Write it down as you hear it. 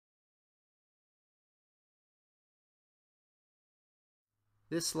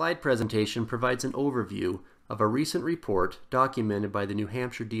This slide presentation provides an overview of a recent report documented by the New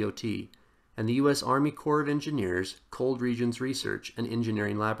Hampshire DOT and the U.S. Army Corps of Engineers Cold Regions Research and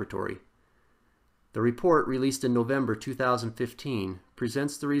Engineering Laboratory. The report, released in November 2015,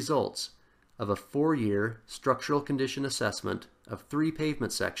 presents the results of a 4-year structural condition assessment of 3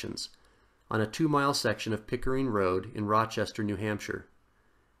 pavement sections on a 2-mile section of Pickering Road in Rochester, New Hampshire.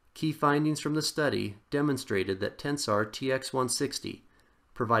 Key findings from the study demonstrated that Tensar TX160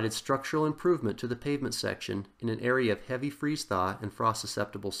 provided structural improvement to the pavement section in an area of heavy freeze-thaw and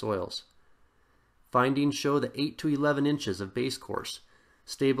frost-susceptible soils. Findings show that 8 to 11 inches of base course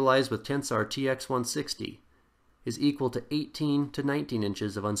stabilized with Tensar TX160 is equal to 18 to 19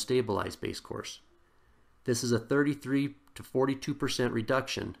 inches of unstabilized base course. This is a 33 to 42%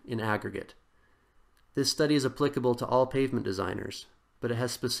 reduction in aggregate. This study is applicable to all pavement designers, but it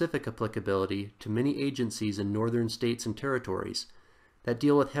has specific applicability to many agencies in northern states and territories that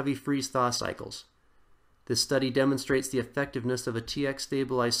deal with heavy freeze-thaw cycles. This study demonstrates the effectiveness of a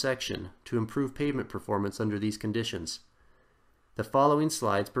TX-stabilized section to improve pavement performance under these conditions. The following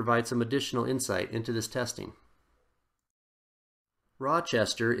slides provide some additional insight into this testing.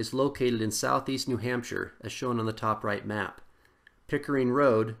 Rochester is located in southeast New Hampshire, as shown on the top right map. Pickering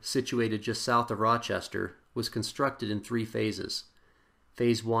Road, situated just south of Rochester, was constructed in 3 phases.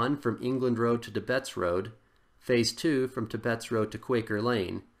 Phase 1 from England Road to Debetts Road, Phase 2 from Debetts Road to Quaker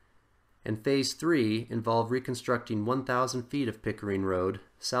Lane, and Phase 3 involved reconstructing 1,000 feet of Pickering Road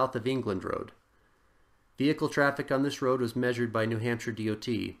south of England Road. Vehicle traffic on this road was measured by New Hampshire DOT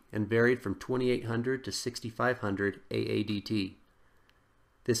and varied from 2,800 to 6,500 AADT.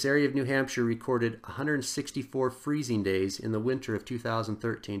 This area of New Hampshire recorded 164 freezing days in the winter of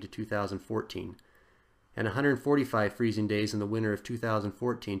 2013 to 2014 and 145 freezing days in the winter of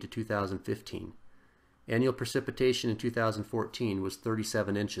 2014 to 2015. Annual precipitation in 2014 was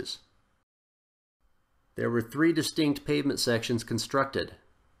 37 inches. There were 3 distinct pavement sections constructed.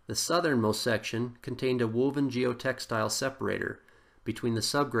 The southernmost section contained a woven geotextile separator between the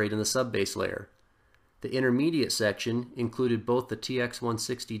subgrade and the subbase layer. The intermediate section included both the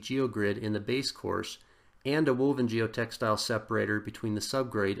TX160 geogrid in the base course and a woven geotextile separator between the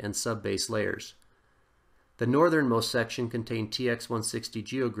subgrade and subbase layers. The northernmost section contained TX160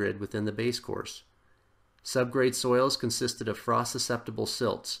 geogrid within the base course. Subgrade soils consisted of frost-susceptible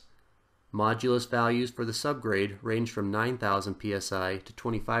silts. Modulus values for the subgrade range from 9,000 psi to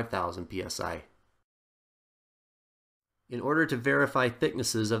 25,000 psi. In order to verify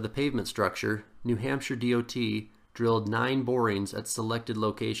thicknesses of the pavement structure, New Hampshire DOT drilled 9 borings at selected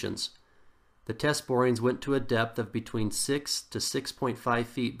locations. The test borings went to a depth of between 6 to 6.5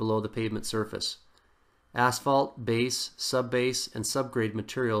 feet below the pavement surface. Asphalt, base, subbase, and subgrade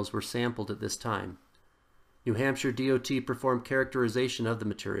materials were sampled at this time. New Hampshire DOT performed characterization of the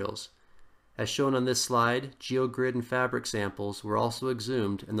materials. As shown on this slide, geogrid and fabric samples were also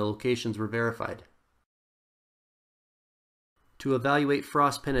exhumed and the locations were verified. To evaluate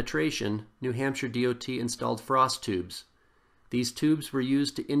frost penetration, New Hampshire DOT installed frost tubes. These tubes were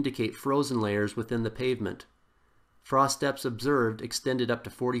used to indicate frozen layers within the pavement. Frost depths observed extended up to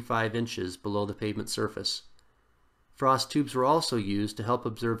 45 inches below the pavement surface. Frost tubes were also used to help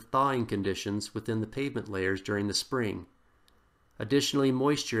observe thawing conditions within the pavement layers during the spring. Additionally,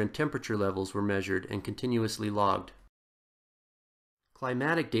 moisture and temperature levels were measured and continuously logged.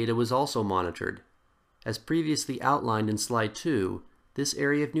 Climatic data was also monitored. As previously outlined in Slide 2, this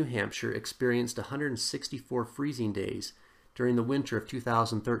area of New Hampshire experienced 164 freezing days during the winter of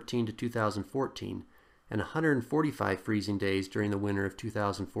 2013 to 2014 and 145 freezing days during the winter of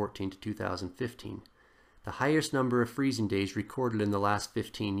 2014 to 2015, the highest number of freezing days recorded in the last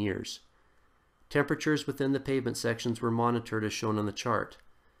 15 years. Temperatures within the pavement sections were monitored as shown on the chart.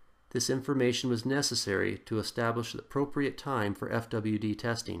 This information was necessary to establish the appropriate time for FWD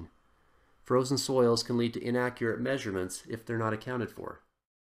testing. Frozen soils can lead to inaccurate measurements if they're not accounted for.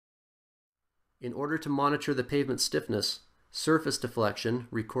 In order to monitor the pavement stiffness, surface deflection,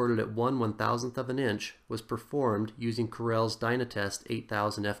 recorded at 1/1000th of an inch, was performed using CRREL's Dynatest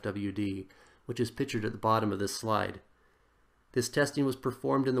 8000 FWD, which is pictured at the bottom of this slide. This testing was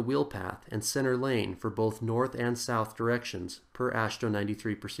performed in the wheel path and center lane for both north and south directions per AASHTO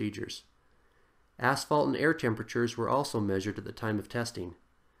 93 procedures. Asphalt and air temperatures were also measured at the time of testing.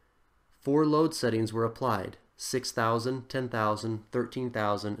 4 load settings were applied: 6,000, 10,000,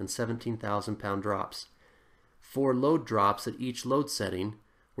 13,000, and 17,000 pound drops. 4 load drops at each load setting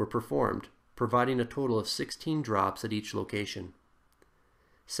were performed, providing a total of 16 drops at each location.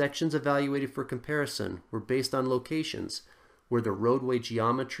 Sections evaluated for comparison were based on locations where the roadway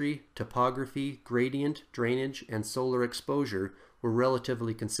geometry, topography, gradient, drainage, and solar exposure were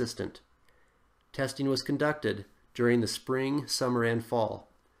relatively consistent. Testing was conducted during the spring, summer, and fall.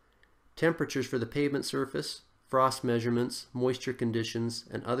 Temperatures for the pavement surface, frost measurements, moisture conditions,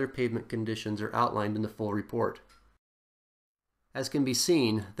 and other pavement conditions are outlined in the full report. As can be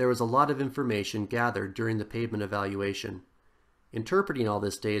seen, there was a lot of information gathered during the pavement evaluation. Interpreting all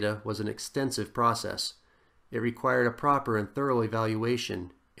this data was an extensive process. It required a proper and thorough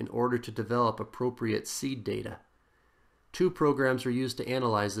evaluation in order to develop appropriate seed data. 2 programs were used to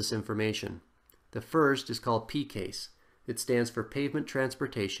analyze this information. The first is called PCASE. It stands for Pavement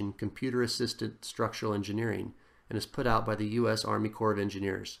Transportation Computer Assisted Structural Engineering and is put out by the U.S. Army Corps of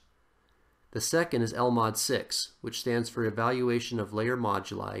Engineers. The second is LMOD-6, which stands for Evaluation of Layer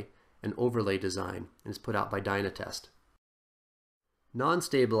Moduli and Overlay Design and is put out by Dynatest.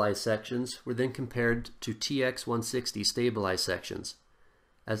 Non-stabilized sections were then compared to TX160 stabilized sections.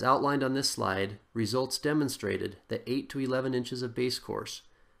 As outlined on this slide, results demonstrated that 8 to 11 inches of base course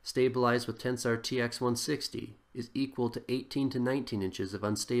stabilized with Tensar TX160 is equal to 18 to 19 inches of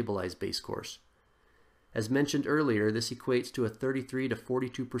unstabilized base course. As mentioned earlier, this equates to a 33 to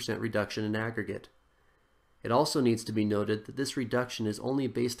 42% reduction in aggregate. It also needs to be noted that this reduction is only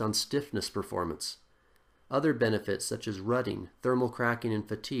based on stiffness performance. Other benefits such as rutting, thermal cracking, and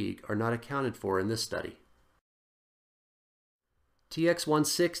fatigue are not accounted for in this study.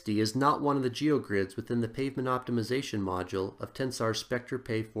 TX160 is not one of the geogrids within the pavement optimization module of Tensar's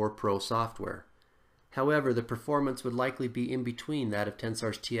SpectraPay 4 Pro software. However, the performance would likely be in between that of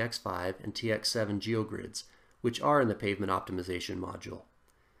Tensar's TX5 and TX7 geogrids, which are in the pavement optimization module.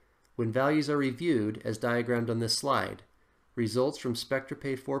 When values are reviewed, as diagrammed on this slide, results from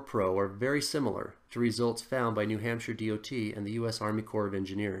SpectraPay 4 Pro are very similar to results found by New Hampshire DOT and the U.S. Army Corps of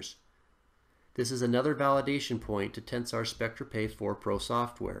Engineers. This is another validation point to Tensar's SpectraPay 4 Pro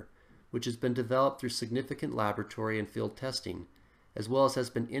software, which has been developed through significant laboratory and field testing, as well as has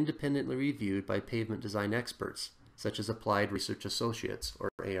been independently reviewed by pavement design experts, such as Applied Research Associates, or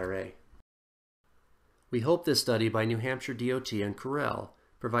ARA. We hope this study by New Hampshire DOT and CRREL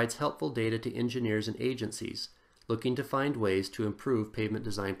provides helpful data to engineers and agencies looking to find ways to improve pavement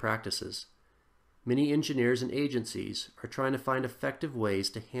design practices. Many engineers and agencies are trying to find effective ways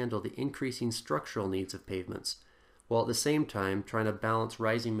to handle the increasing structural needs of pavements, while at the same time trying to balance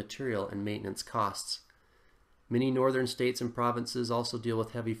rising material and maintenance costs. Many northern states and provinces also deal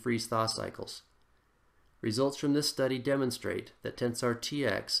with heavy freeze-thaw cycles. Results from this study demonstrate that Tensar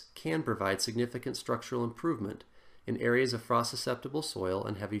TX can provide significant structural improvement in areas of frost-susceptible soil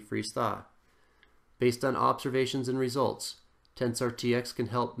and heavy freeze-thaw. Based on observations and results, Tensar TX can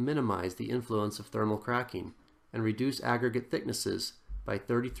help minimize the influence of thermal cracking and reduce aggregate thicknesses by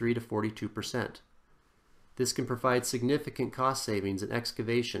 33 to 42%. This can provide significant cost savings in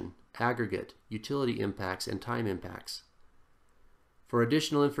excavation, aggregate, utility impacts, and time impacts. For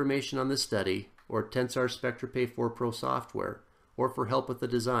additional information on this study, or Tensar SpectraPay 4 Pro software, or for help with the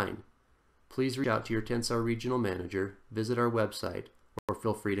design, please reach out to your Tensar Regional Manager, visit our website, or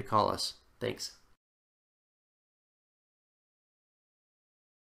feel free to call us. Thanks.